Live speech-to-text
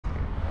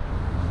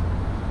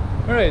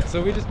Alright,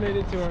 so we just made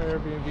it to our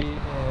Airbnb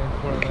in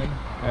Portland,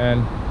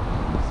 and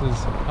this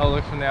is how it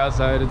looks from the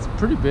outside. It's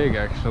pretty big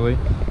actually,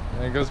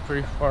 and it goes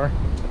pretty far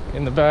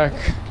in the back.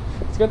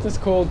 It's got this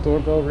cool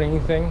doorbell ringing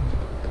thing,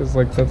 because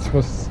like that's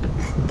supposed to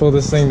pull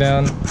this thing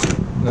down,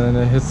 and then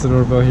it hits the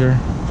doorbell here,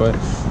 but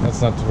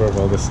that's not the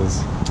doorbell, this is.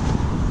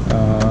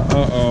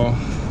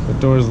 Uh-oh, the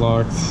door's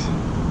locked.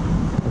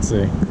 Let's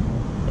see,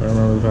 I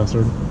remember the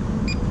password.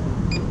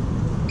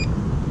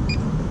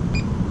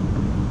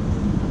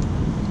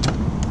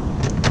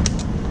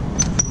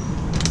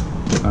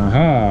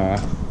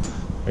 Aha!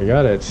 I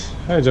got it.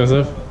 Hi,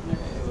 Joseph. Hey,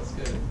 what's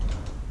good?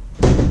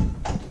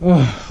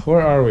 Oh,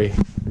 where are we?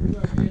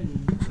 We're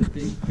in the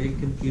big,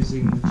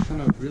 confusing,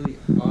 kind of really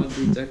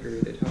oddly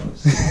decorated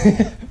house.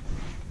 I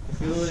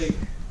feel like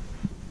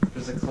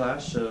there's a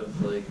clash of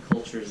like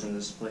cultures in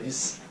this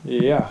place.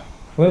 Yeah.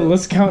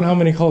 Let's count how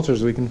many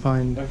cultures we can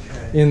find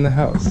in the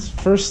house.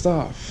 First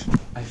off,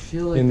 I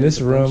feel like in there's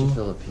this a bunch room. of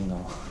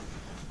Filipino.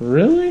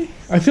 Really?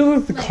 I feel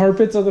like the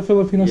carpets are the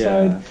Filipino Yeah.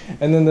 side,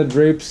 and then the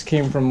drapes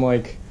came from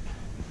like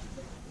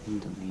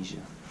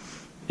Indonesia.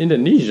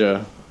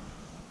 Indonesia.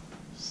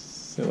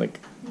 So like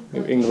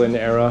New England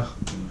era.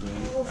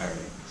 Alright,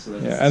 so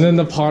Yeah, and then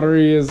the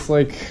pottery is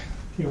like.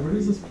 Okay, where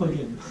does this plug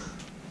in?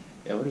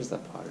 Yeah, what is that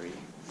pottery?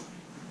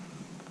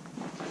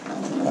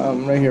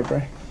 Right here,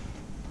 Bray.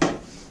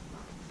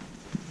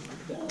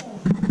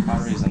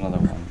 Pottery is another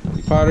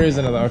one. Pottery is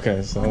another.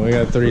 Okay, so we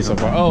got 3 so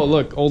far. Oh,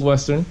 look, Old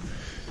Western.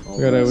 We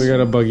got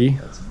a buggy.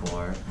 That's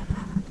 4.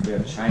 We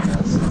have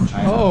China. So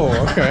China.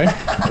 Oh, okay.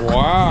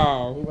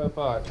 Wow. Who would have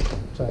thought?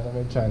 China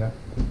made China.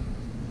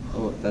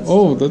 Oh, that's.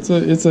 Oh, it's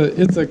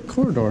a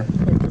corridor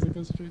because it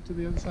goes straight to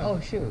the other side. Oh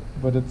shoot.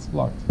 But it's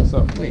locked,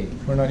 so Wait.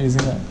 we're not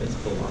using that. It's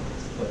blocked.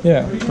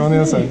 Yeah, go on the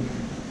other side.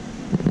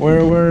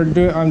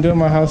 I'm doing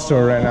my house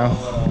tour right now.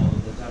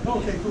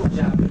 Okay, cool.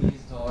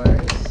 Japanese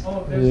doors.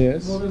 Oh,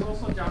 Yes. Well, there's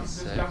also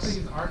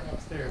Japanese art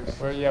upstairs.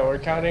 We're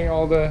counting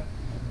all the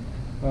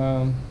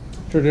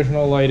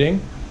traditional lighting.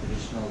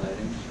 Traditional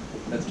lighting.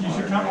 That's You should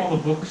modern, count right? all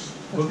the books.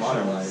 That's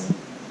modern Bookshelves.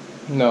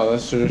 lighting. No,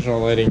 that's traditional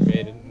lighting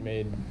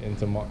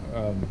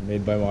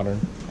made by modern.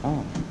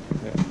 Oh.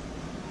 Yeah.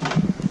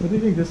 What do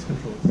you think this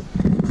controls?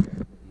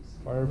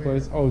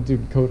 Fireplace. Oh,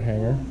 dude, coat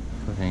hanger.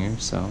 Coat hanger.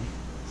 So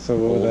So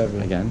what would that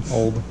be? again.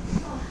 Old.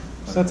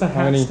 So that's a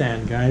How many hat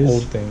stand, guys.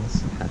 Old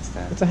things. hat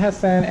stand. It's a hat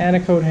stand and a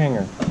coat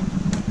hanger.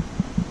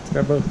 It's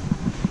got both.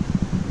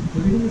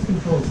 What do you think this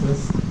controls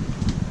this?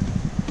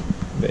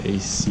 The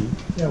AC.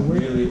 Yeah, where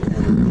Really.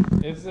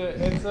 It's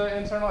a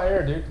internal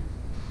air, dude.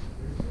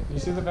 You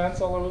see the vents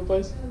all over the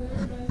place?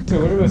 Dude,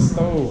 look at the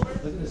stove.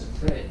 Look at this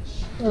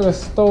fridge. Look at the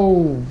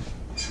stove.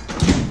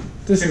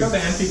 This Check out is the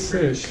antique sick.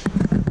 fridge.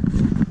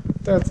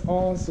 That's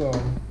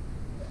awesome.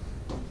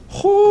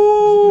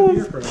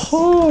 Oh,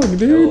 pog,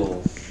 dude. Yo.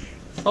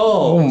 Oh.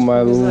 Oh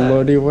my what is that?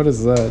 lordy, what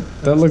is that?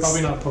 That looks.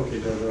 Probably not Poke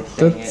though.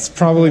 That's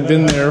probably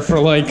been there for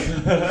like.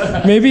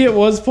 Maybe it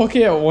was Poke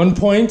at one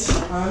point,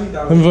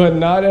 but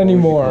not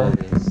anymore.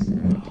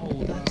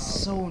 Oh, that's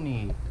so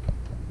neat.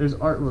 There's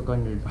artwork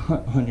on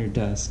your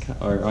desk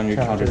or on your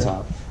Counter.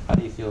 countertop. How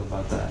do you feel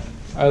about that?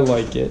 I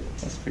like it.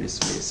 That's pretty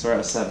sweet. So we're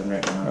at 7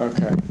 right now.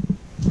 Okay.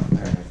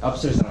 Perfect.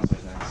 Upstairs and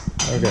downstairs next.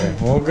 Okay,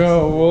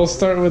 we'll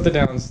start with the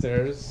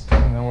downstairs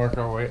and then work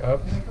our way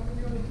up.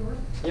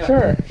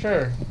 Yeah.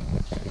 Sure.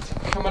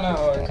 Coming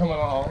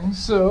along.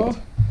 So,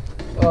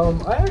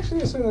 I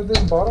actually assumed that this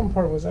bottom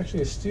part was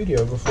actually a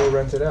studio before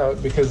rented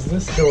out, because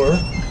this door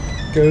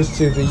goes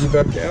to the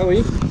back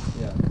alley.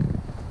 Yeah.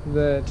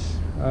 That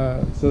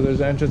so there's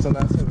an entrance on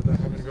that side, but then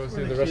we're gonna go see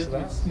Where the the rest kids of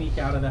would that. sneak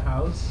out of the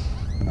house.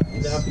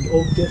 Nice. They have to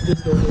get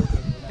this door open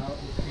without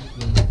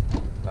creaking.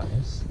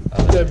 Nice.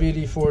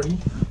 WD-40.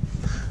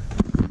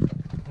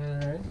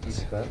 Alright.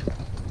 Easy cut.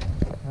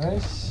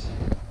 Nice.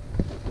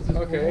 This is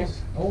Okay.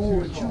 almost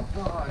Oh, too tall.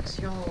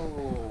 jukebox, yo.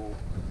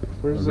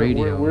 Where's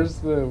Radio. where's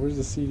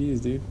the CDs,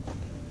 dude?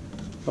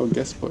 Oh,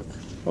 guest book.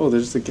 Oh,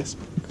 there's the guest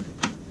book.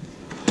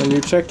 When you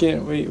check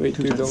in, wait,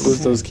 dude, don't lose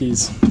those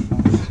keys.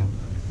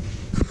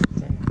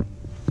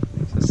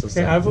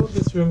 Okay, I vote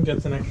this room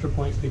gets an extra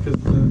point because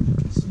the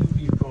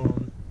Snoopy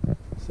phone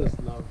says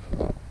love.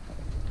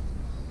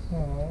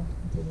 Aww.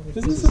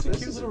 This is such a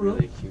cute little room.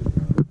 Really cute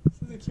room.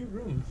 This is a cute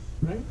room,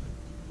 right?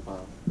 Wow.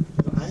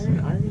 The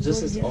iron Is this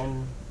board its here.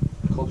 own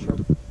culture?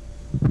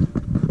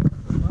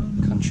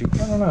 Country I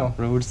don't know.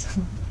 roads.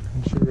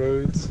 Country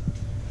roads.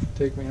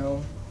 Take me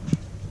home.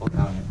 We'll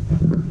count it.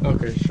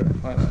 Okay, sure.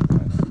 Why not?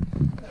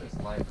 There's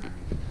a library.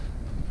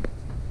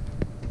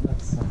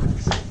 That's so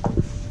nice.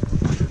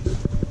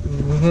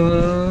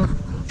 Mm-hmm.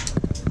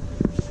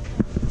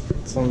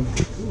 Some.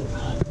 I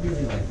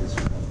really like this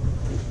room.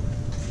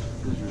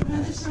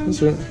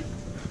 This room.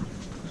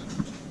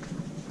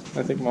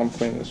 I think Mom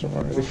cleaned this room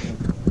already.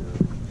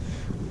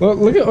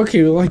 Look at,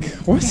 okay, like,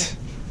 what? It's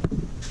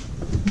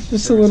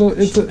just a little,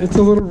 it's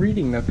a little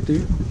reading nook,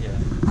 dude. Yeah.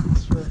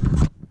 Sure. Are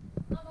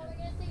we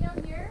gonna stay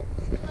down here?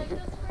 You like this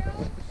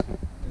room?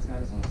 It's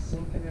got its own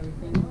sink and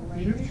everything.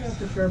 You don't even have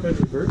to share a bed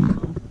with Birdie,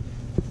 though.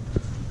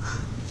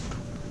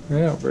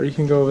 Yeah, Birdie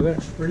can go over there.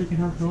 Birdie can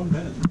have her own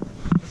bed.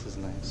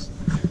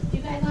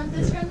 guys want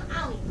this from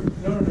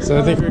Allie? So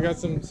I think we got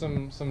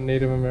some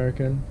Native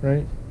American,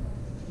 right?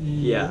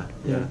 Yeah.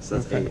 So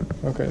that's Okay.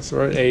 8. Okay, so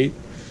we're at 8.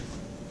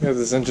 We have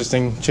this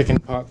interesting chicken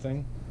pot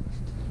thing.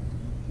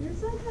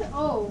 There's like a,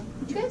 oh,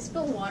 did you guys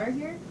spill water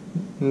here?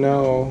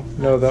 No,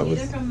 that was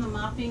either from the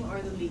mopping or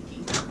the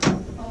leaking.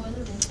 Oh, is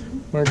it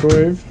leaking?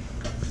 microwave.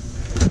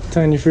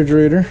 Tiny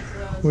refrigerator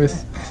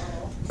with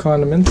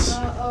condiments.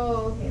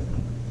 Oh, okay.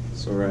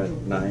 So we're at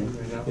 9.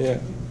 Yeah.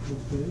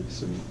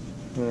 So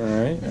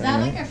Alright. Is that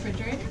like a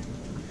refrigerator?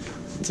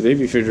 It's a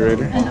baby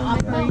refrigerator. And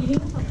operating?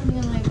 Something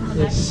in like one of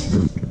Yes.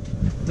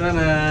 dun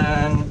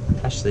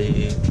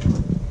Ashley.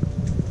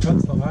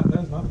 That's the last.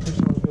 That's not the first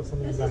time I feel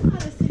something This back. is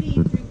not a city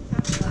drink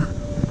capsule.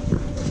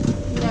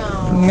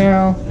 No.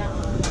 No. No.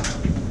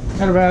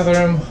 Got a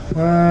bathroom.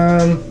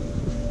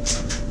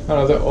 I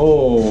don't know.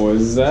 Oh,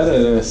 is that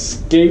an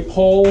escape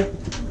hole?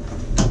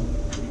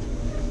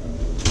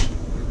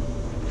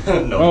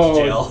 No,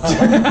 Oh. it's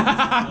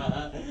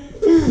jail.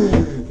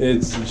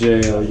 It's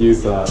jail, you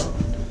thought.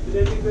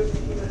 Did anything good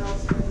in the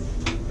house, guys?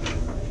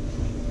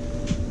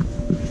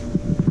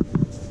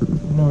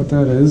 You know what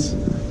that is?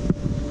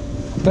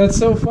 That's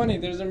so funny.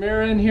 There's a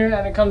mirror in here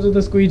and it comes with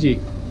a squeegee.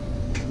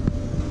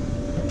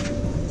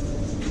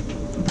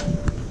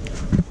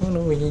 Oh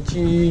no,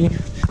 Luigi.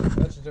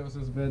 That's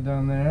Joseph's bed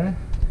down there.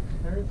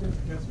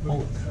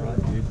 Holy crap,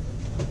 dude.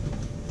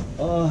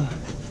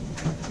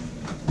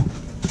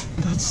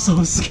 That's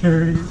so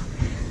scary.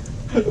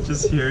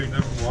 Just hearing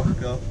them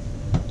walk up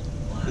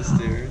the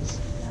stairs.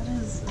 That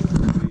is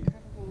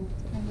incredible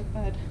kind of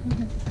bed.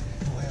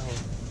 Wow.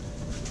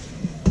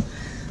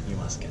 You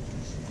must get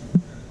this.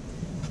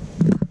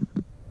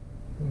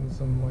 And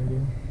some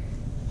lighting.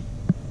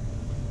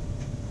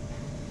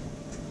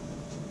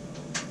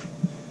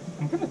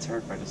 I'm kind of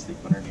terrified to sleep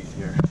underneath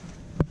here.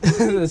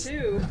 this,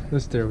 Too. the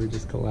stairway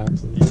just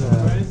collapses.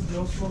 Guys,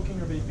 no smoking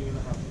or vaping in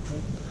the house.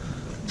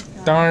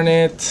 Okay? Darn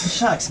it.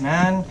 Shucks,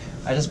 man.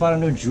 I just bought a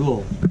new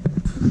jewel.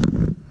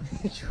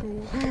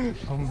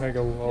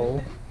 Omega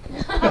lol.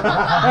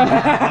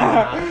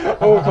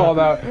 Oh, called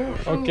out.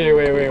 Okay,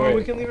 wait. Oh,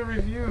 we can leave a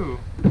review.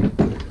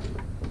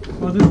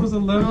 Well, this was a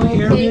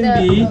lovely Okay,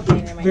 Airbnb.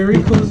 okay, never mind.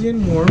 Very cozy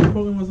and warm.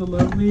 Portland was a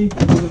lovely, it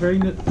was a very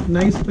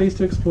nice place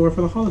to explore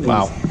for the holidays.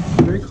 Wow.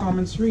 Very calm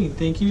and serene.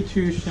 Thank you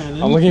to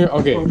Shannon. I'm looking.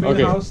 Okay, Open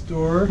okay. house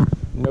door.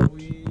 Nope.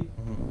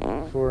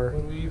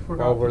 When we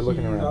forgot While we're the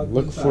looking keys around, out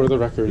look inside. for the You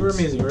were records.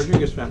 amazing.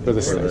 Rodriguez family. For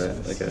the Very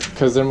stairs. nice. Okay.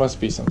 Because there must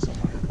be some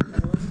somewhere.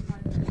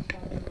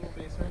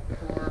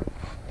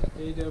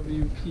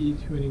 AWP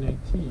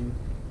 2019.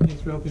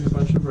 Thanks for helping a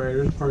bunch of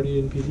writers party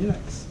in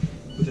PDX.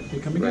 We'll definitely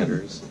come again.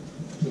 Writers.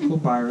 Nicole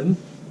Byron.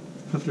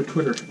 After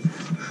Twitter.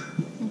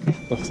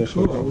 Left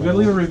Cool. We gotta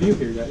leave a review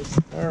here, guys.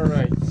 All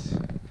right.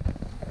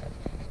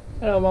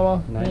 Hello,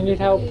 Mama. You need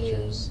help?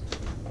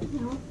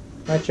 No.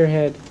 At your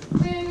head.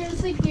 Wait, are you gonna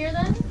sleep here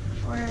then?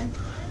 Or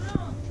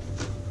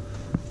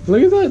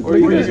Look at that. Or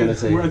you Look guys at gonna that.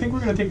 say I think we're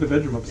gonna take the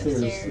bedroom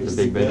upstairs. upstairs?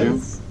 The big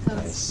bedroom?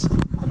 Nice.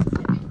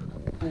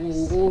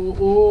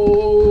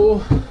 Ooh.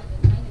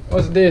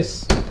 What's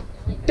this?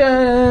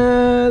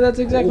 Ta-da! That's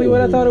exactly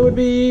what I thought it would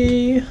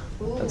be.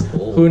 That's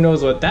cool. Who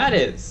knows what that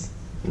is?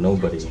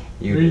 Nobody.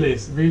 You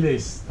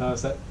Relays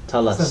set.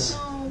 tell us.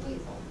 No, please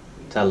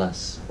Tell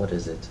us. What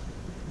is it?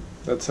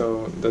 That's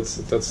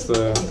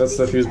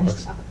the fuse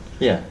box.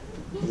 Yeah.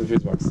 The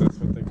fuse box. That's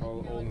what they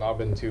call old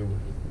knob and tube.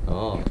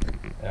 Oh.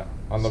 Yeah.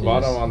 On the Jeez.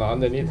 bottom, on the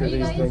underneath Are of you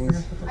these guys-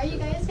 things. Are you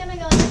guys gonna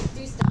go like,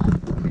 do stuff? Or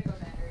go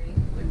battery?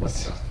 Like what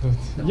stuff?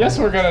 Yes,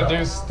 we're gonna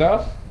do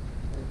stuff.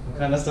 What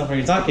kind of stuff are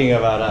you talking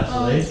about,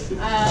 Ashley?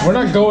 We're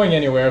not going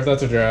anywhere if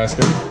that's what you're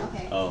asking.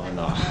 Okay. Oh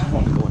no, I don't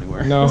want to go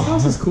anywhere. No. This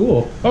house is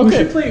cool. Okay,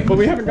 should play- but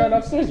we haven't gone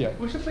upstairs yet.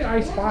 We should play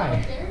I Spy.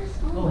 Upstairs?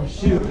 Oh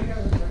shoot.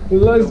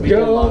 Let's We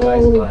did Long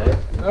Ice go. Pie.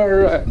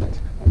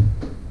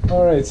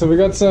 All right. So we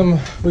got some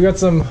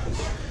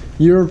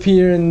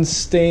European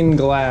stained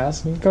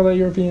glass. We can call that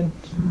European.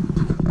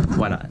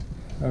 Why not?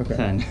 Okay.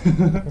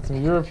 10. Got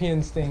some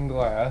European stained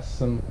glass.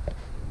 Some.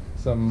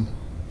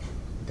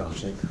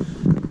 Gothic.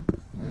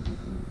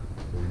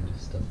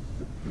 Stuff.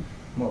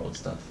 More old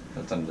stuff.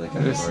 That's under the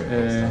This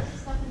category.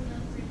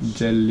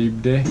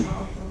 Gelibde.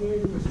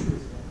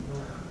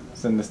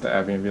 Send this to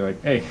Abby and be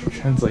like, "Hey,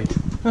 translate."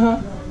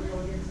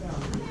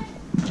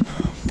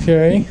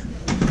 Okay.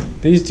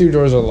 These two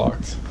doors are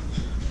locked.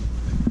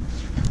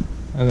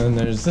 And then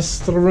there's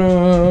this little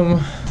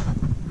room.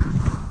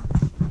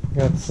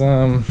 Got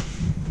some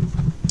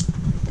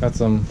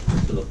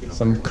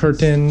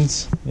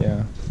curtains.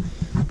 Yeah.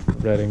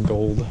 Red and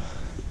gold.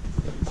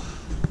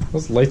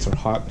 Those lights are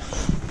hot.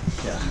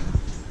 Yeah.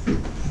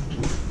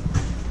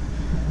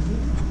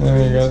 And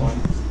then you got,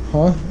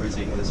 huh? We're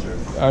taking this room.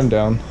 I'm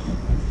down.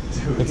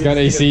 Dude, It's got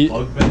AC.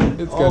 Bunk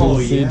bed? It's got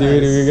AC,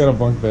 dude. We got a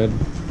bunk bed.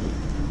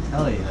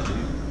 Hell yeah, dude.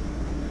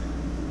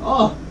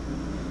 Oh!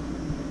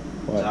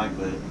 What?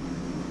 Chocolate.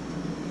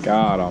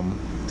 Got 'em.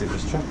 Dude,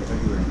 there's chocolate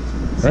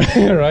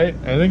everywhere. Right?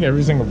 I think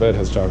every single bed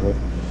has chocolate.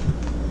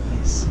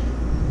 Nice.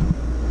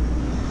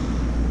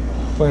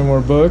 Plenty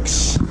more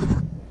books.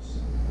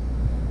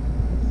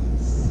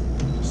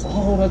 pillows.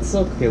 Oh, that's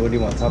so okay. What do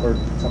you want, top or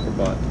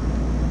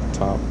bottom?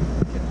 Top.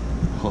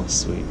 Oh,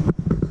 sweet.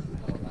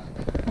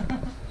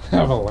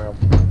 Have a lamp.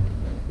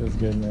 Feels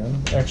good,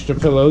 man. Extra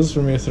pillows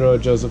for me to throw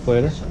at Joseph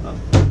later. Shut up.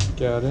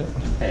 Got it.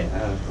 Hey, I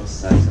have no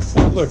sex.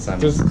 Look,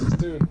 this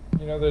dude.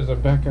 You know, there's a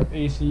backup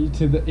AC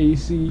to the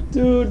AC,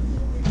 dude.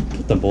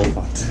 Put the both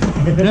on.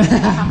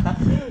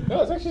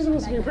 No, it's actually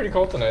supposed to be pretty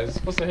cold tonight. It's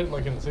supposed to hit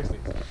like in the 60s.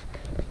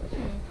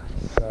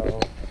 So,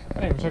 I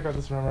didn't even check out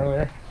this room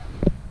earlier.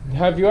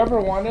 Have you ever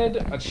wanted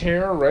a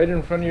chair right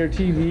in front of your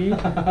TV?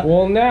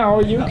 Well, now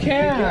you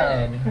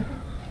can.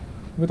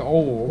 With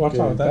Watch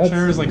out, that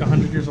chair is like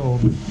 100 years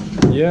old.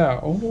 Yeah.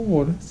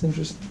 Oh, that's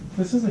interesting.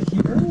 This is a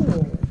heater.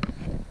 Oh,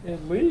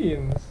 it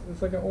leans.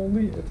 It's like an old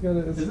lean. It's got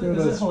a. It's got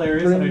Is it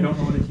hilarious that I don't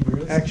know what a heater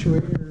is?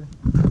 Actuator.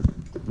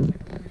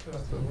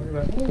 Look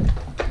at that.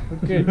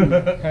 Okay.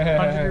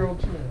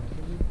 100-year-old chair.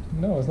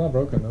 No, it's not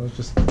broken. That was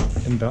just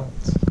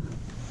imbalanced.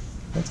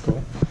 That's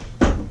cool.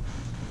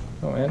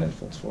 Oh, and it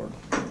folds forward.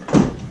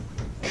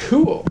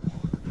 Cool.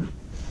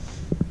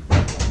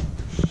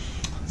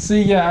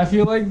 See, yeah, I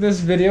feel like this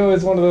video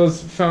is one of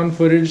those found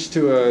footage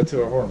to a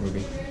horror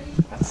movie.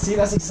 See,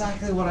 that's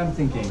exactly what I'm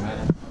thinking,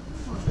 man.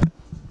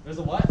 There's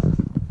a what?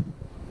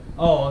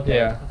 Oh, okay.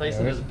 Yeah. I thought you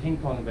said there's a ping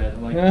pong bed.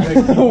 I'm like,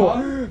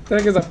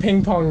 That is a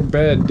ping pong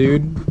bed,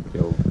 dude.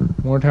 Yo.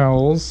 More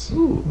towels.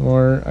 Ooh.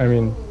 More, I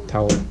mean,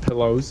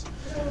 pillows.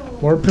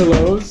 More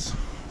pillows.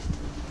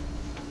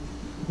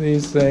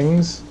 These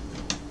things.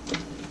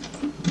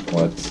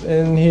 What's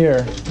in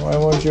here? Why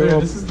won't you?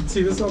 This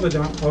is all the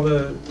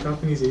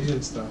Japanese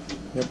Asian stuff.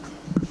 Yep.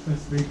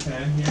 This big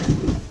fan here.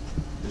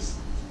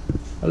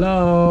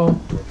 Hello.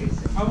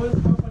 How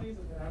funny